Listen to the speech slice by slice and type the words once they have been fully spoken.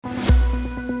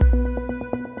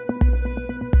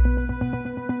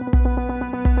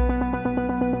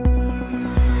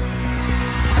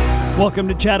Welcome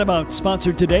to Chat About,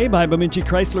 sponsored today by Bemidji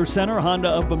Chrysler Center, Honda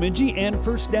of Bemidji, and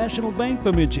First National Bank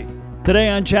Bemidji. Today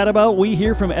on Chat About, we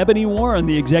hear from Ebony Warren,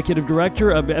 the Executive Director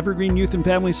of Evergreen Youth and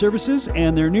Family Services,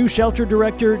 and their new Shelter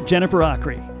Director, Jennifer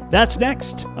Aakre. That's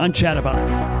next on Chat About.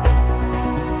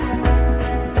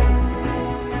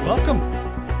 Welcome.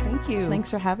 Thank you.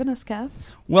 Thanks for having us, Kev.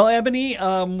 Well, Ebony,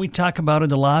 we talk about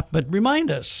it a lot, but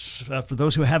remind us, for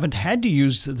those who haven't had to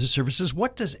use the services,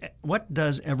 what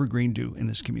does Evergreen do in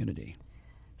this community?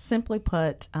 Simply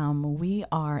put, we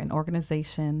are an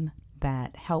organization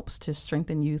that helps to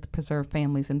strengthen youth, preserve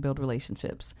families, and build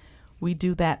relationships. We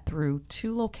do that through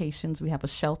 2 locations. We have a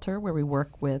shelter where we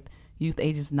work with youth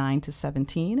ages 9 to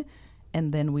 17,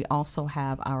 and then we also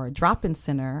have our drop-in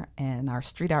center and our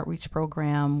street outreach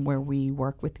program where we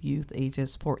work with youth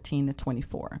ages 14 to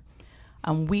 24.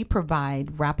 We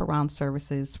provide wraparound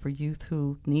services for youth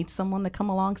who need someone to come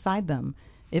alongside them,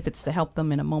 if it's to help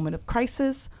them in a moment of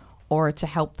crisis or to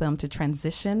help them to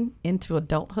transition into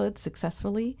adulthood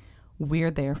successfully.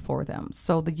 We're there for them.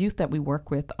 So the youth that we work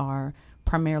with are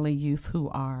primarily youth who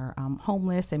are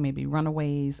homeless. They may be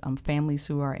runaways, families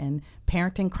who are in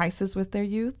parenting crisis with their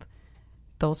youth.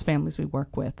 Those families we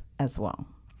work with as well.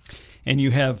 And you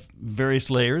have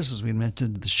various layers, as we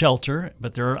mentioned, the shelter,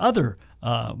 but there are other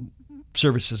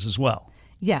services as well.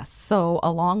 Yes. So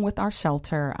along with our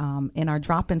shelter, in our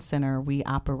drop-in center, we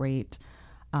operate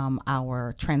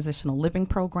our transitional living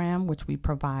program, which we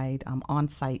provide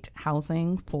on-site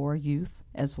housing for youth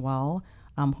as well,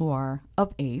 who are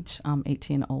of age,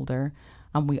 18 and older.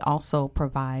 We also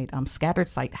provide scattered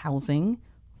site housing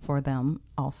for them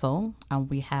also.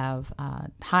 We have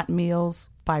hot meals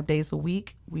 5 days a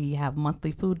week. We have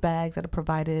monthly food bags that are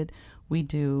provided. We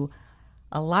do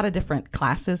a lot of different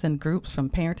classes and groups, from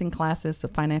parenting classes to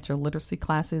financial literacy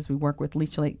classes. We work with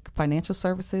Leech Lake Financial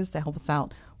Services to help us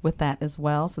out with that as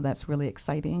well. So that's really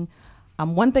exciting.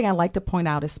 One thing I like to point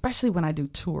out, especially when I do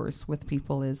tours with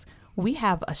people, is we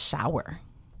have a shower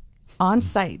on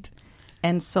site.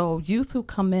 And so youth who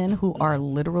come in who are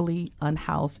literally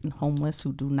unhoused and homeless,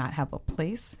 who do not have a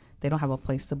place, they don't have a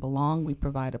place to belong, we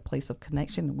provide a place of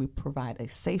connection, and we provide a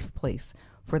safe place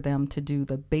for them to do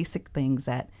the basic things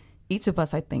that each of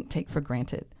us, I think, take for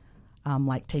granted,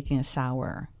 like taking a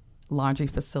shower, laundry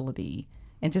facility,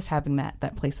 and just having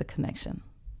that place of connection.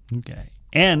 Okay.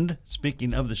 And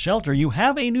speaking of the shelter, you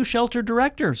have a new shelter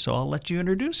director, so I'll let you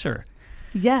introduce her.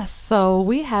 Yes. So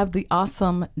we have the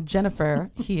awesome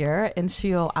Jennifer here, and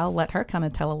I'll let her kind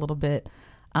of tell a little bit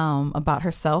about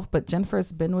herself. But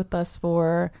Jennifer's been with us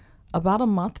for about a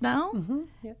month now. Mm-hmm.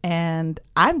 Yep. And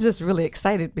I'm just really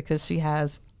excited because she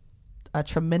has a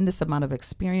tremendous amount of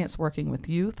experience working with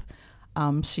youth.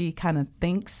 She kind of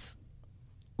thinks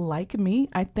like me.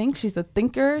 I think she's a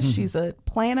thinker, mm-hmm. She's a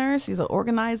planner, she's an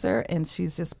organizer, and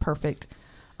she's just perfect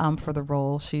for the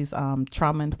role. She's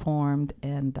trauma informed,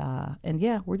 and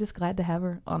yeah, we're just glad to have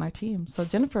her on our team. So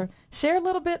Jennifer, share a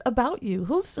little bit about you.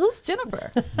 Who's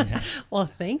Jennifer? Yeah. Well,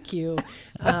 thank you.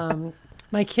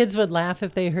 My kids would laugh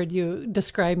if they heard you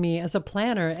describe me as a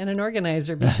planner and an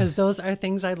organizer, because those are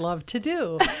things I love to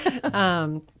do.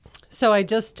 So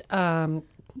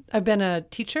I've been a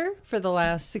teacher for the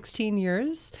last 16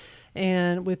 years,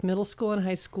 and with middle school and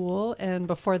high school. And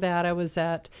before that, I was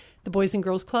at the Boys and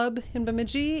Girls Club in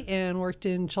Bemidji and worked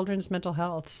in children's mental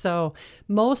health. So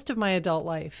most of my adult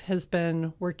life has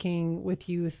been working with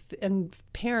youth and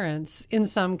parents in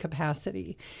some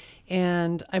capacity.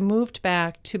 And I moved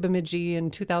back to Bemidji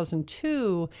in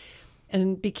 2002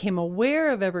 and became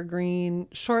aware of Evergreen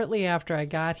shortly after I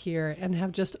got here, and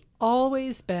have just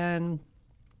always been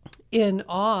in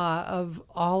awe of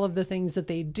all of the things that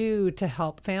they do to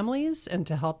help families and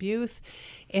to help youth.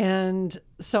 And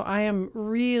so I am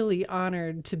really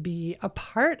honored to be a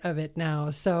part of it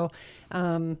now. So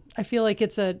I feel like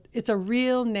it's a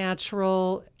real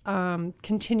natural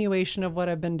continuation of what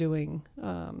I've been doing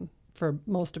for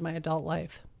most of my adult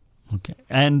life. Okay.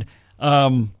 And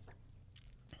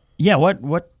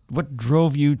what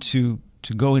drove you to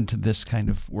go into this kind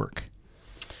of work?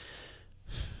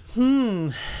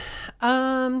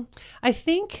 I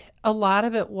think a lot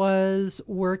of it was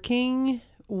working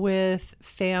with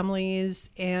families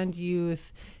and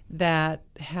youth that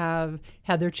have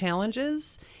had their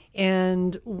challenges,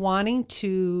 and wanting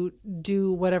to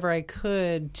do whatever I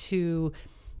could to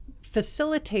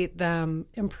facilitate them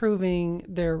improving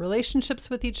their relationships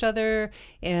with each other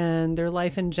and their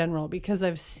life in general, because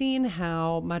I've seen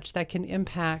how much that can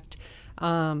impact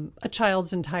a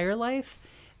child's entire life.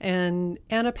 And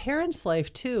a parent's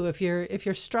life too. If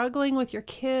you're struggling with your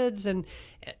kids, and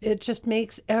it just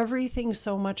makes everything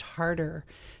so much harder.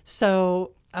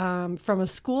 So from a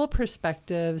school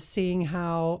perspective, seeing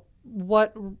how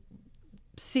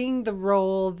seeing the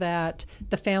role that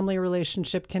the family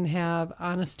relationship can have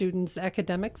on a student's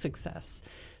academic success.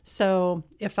 So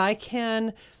if I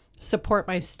can support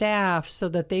my staff so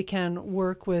that they can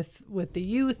work with the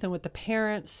youth and with the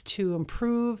parents to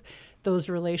improve those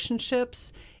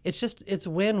relationships, it's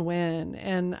win-win.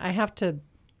 And I have to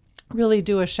really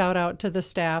do a shout out to the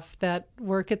staff that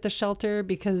work at the shelter,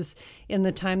 because in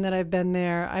the time that I've been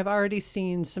there, I've already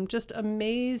seen some just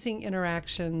amazing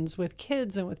interactions with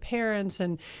kids and with parents.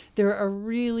 And they're a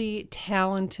really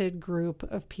talented group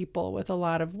of people with a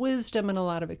lot of wisdom and a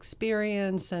lot of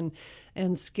experience and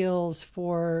skills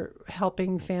for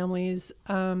helping families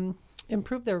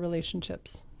improve their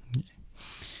relationships.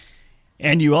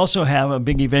 And you also have a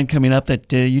big event coming up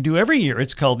that you do every year.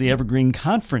 It's called the Evergreen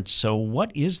Conference. So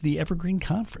what is the Evergreen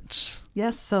Conference?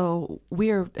 Yes, so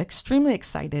we're extremely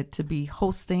excited to be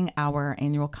hosting our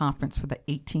annual conference for the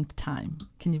 18th time.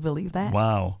 Can you believe that?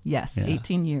 Wow. Yes, yeah.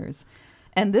 18 years.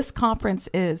 And this conference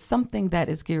is something that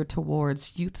is geared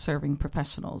towards youth-serving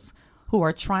professionals who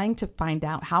are trying to find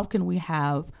out how can we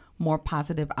have more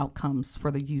positive outcomes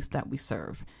for the youth that we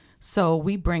serve. So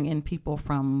we bring in people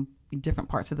from different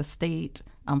parts of the state,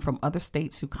 from other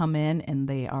states who come in, and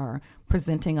they are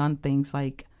presenting on things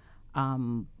like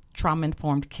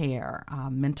trauma-informed care,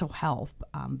 mental health.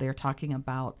 They're talking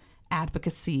about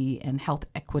advocacy and health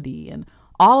equity and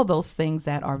all of those things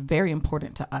that are very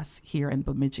important to us here in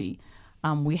Bemidji.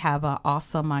 We have an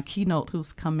awesome keynote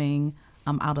who's coming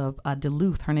out of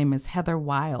Duluth. Her name is Heather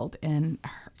Wild, and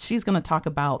she's going to talk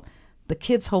about the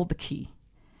kids hold the key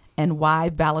and why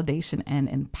validation and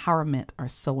empowerment are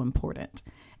so important.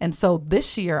 And so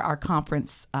this year, our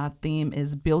conference theme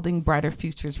is Building Brighter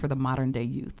Futures for the Modern Day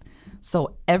Youth.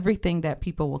 So everything that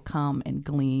people will come and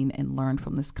glean and learn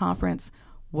from this conference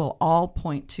will all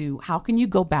point to how can you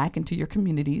go back into your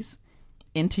communities,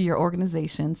 into your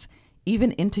organizations,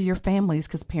 even into your families,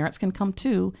 because parents can come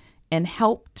too, and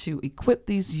help to equip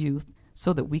these youth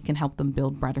so that we can help them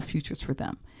build brighter futures for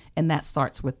them. And that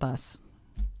starts with us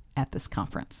at this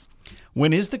conference.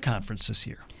 When is the conference this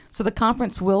year? So the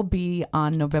conference will be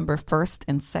on November 1st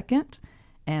and 2nd,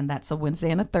 and that's a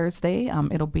Wednesday and a Thursday.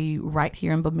 It'll be right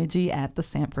here in Bemidji at the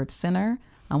Sanford Center,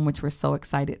 which we're so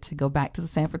excited to go back to the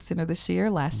Sanford Center this year.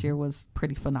 Last year was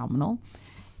pretty phenomenal.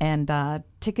 And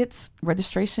tickets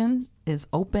registration is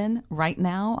open right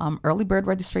now. Early bird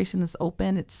registration is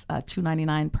open. It's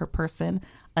 $2.99 per person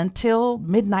until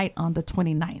midnight on the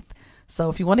 29th. So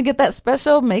if you want to get that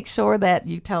special, make sure that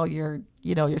you tell your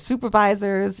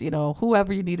supervisors,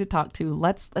 whoever you need to talk to.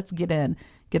 Let's get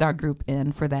our group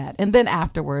in for that. And then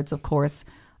afterwards, of course,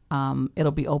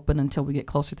 it'll be open until we get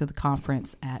closer to the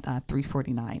conference at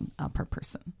 $3.49 per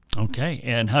person. Okay.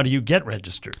 And how do you get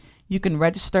registered? You can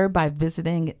register by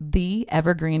visiting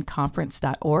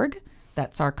theevergreenconference.org.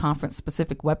 That's our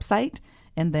conference-specific website.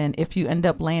 And then if you end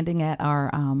up landing at our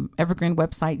Evergreen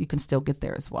website, you can still get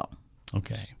there as well.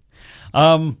 Okay.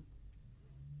 What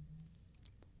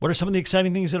are some of the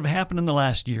exciting things that have happened in the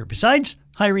last year? Besides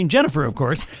hiring Jennifer, of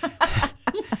course.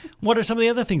 What are some of the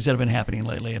other things that have been happening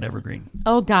lately at Evergreen?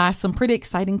 Oh, gosh, some pretty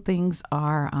exciting things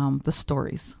are the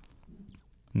stories.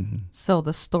 Mm-hmm. So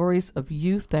the stories of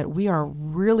youth that we are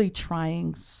really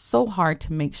trying so hard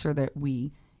to make sure that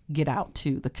we get out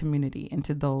to the community and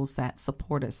to those that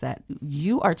support us, that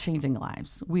you are changing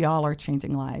lives. We all are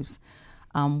changing lives.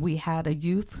 We had a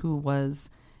youth who was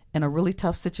in a really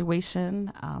tough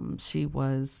situation. She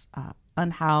was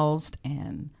unhoused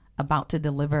and about to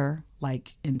deliver,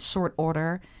 like in short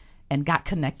order, and got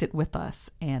connected with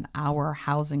us. And our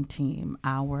housing team,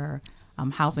 our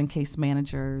housing case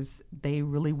managers, they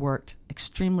really worked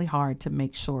extremely hard to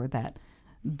make sure that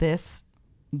this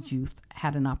youth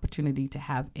had an opportunity to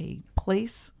have a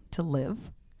place to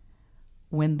live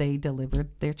when they delivered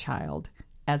their child,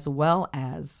 as well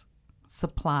as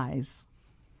supplies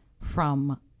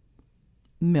from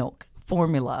milk,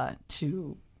 formula,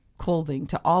 to clothing,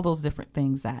 to all those different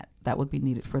things that would be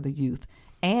needed for the youth,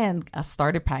 and a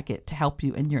starter packet to help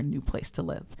you in your new place to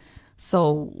live.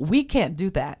 So we can't do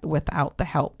that without the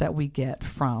help that we get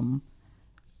from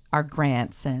our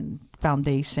grants and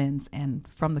foundations and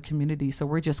from the community. So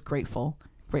we're just grateful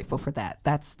for that.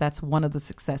 That's one of the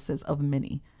successes of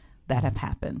many that have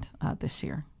happened this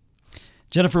year.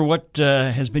 Jennifer, what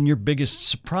has been your biggest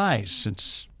surprise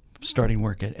since starting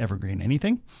work at Evergreen?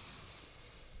 Anything?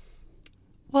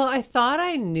 Well, I thought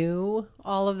I knew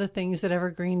all of the things that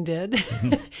Evergreen did.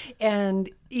 And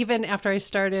even after I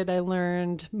started, I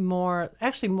learned more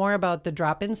about the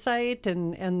drop-in site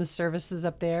and the services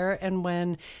up there. And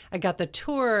when I got the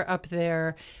tour up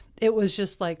there, it was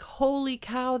just like, holy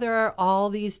cow, there are all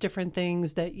these different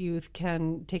things that youth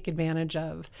can take advantage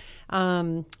of.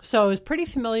 So I was pretty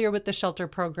familiar with the shelter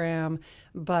program,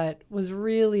 but was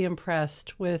really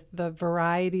impressed with the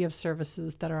variety of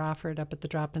services that are offered up at the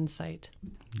drop-in site.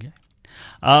 Okay.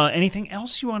 Anything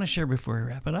else you want to share before we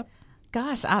wrap it up?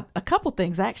 Gosh, a couple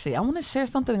things, actually. I want to share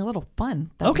something a little fun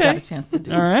that we got a chance to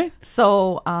do. All right.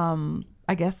 So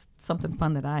I guess something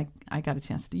fun that I got a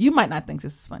chance to do. You might not think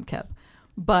this is fun, Kev.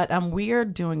 But we are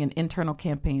doing an internal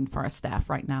campaign for our staff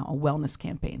right now, a wellness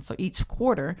campaign. So each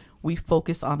quarter, we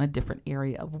focus on a different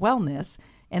area of wellness.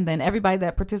 And then everybody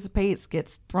that participates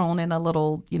gets thrown in a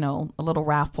little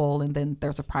raffle, and then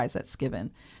there's a prize that's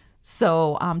given.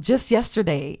 So just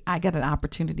yesterday, I got an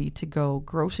opportunity to go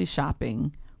grocery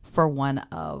shopping for one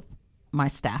of my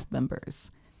staff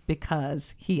members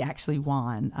because he actually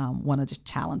won one of the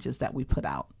challenges that we put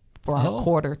out for our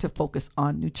quarter to focus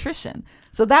on nutrition.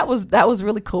 So that was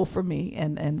really cool for me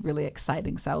and really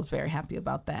exciting. So I was very happy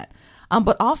about that.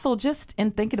 But also just in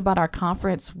thinking about our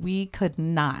conference, we could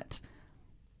not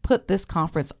put this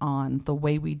conference on the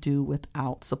way we do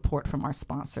without support from our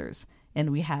sponsors.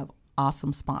 And we have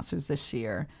awesome sponsors this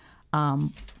year.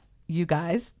 You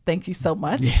guys, thank you so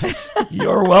much. Yes,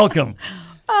 you're welcome.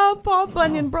 Paul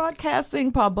Bunyan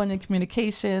Broadcasting, Paul Bunyan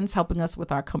Communications, helping us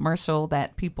with our commercial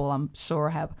that people I'm sure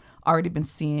have already been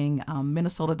seeing.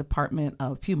 Minnesota Department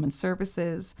of Human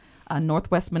Services,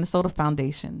 Northwest Minnesota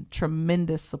Foundation,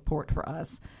 tremendous support for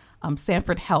us.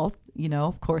 Sanford Health,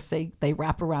 of course, they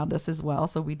wrap around us as well,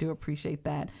 so we do appreciate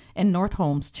that. And North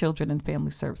Homes Children and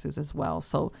Family Services as well.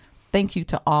 So thank you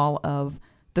to all of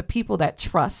the people that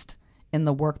trust in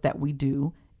the work that we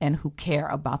do and who care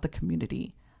about the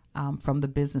community, from the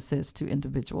businesses to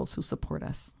individuals who support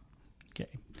us. Okay.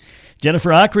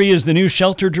 Jennifer Aakre is the new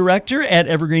shelter director at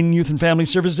Evergreen Youth and Family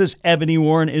Services. Ebony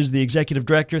Warren is the executive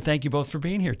director. Thank you both for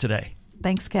being here today.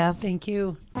 Thanks, Kev. Thank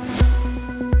you.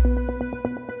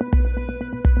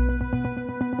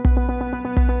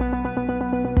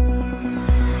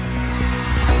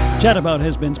 Chat About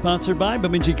has been sponsored by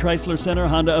Bemidji Chrysler Center,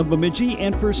 Honda of Bemidji,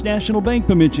 and First National Bank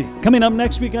Bemidji. Coming up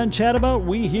next week on Chat About,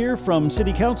 we hear from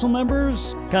city council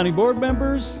members, county board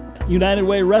members. United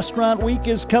Way Restaurant Week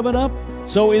is coming up.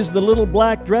 So is the Little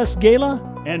Black Dress Gala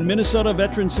and Minnesota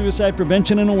Veteran Suicide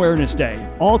Prevention and Awareness Day.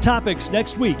 All topics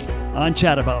next week on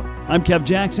Chat About. I'm Kev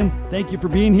Jackson. Thank you for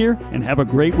being here and have a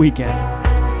great weekend.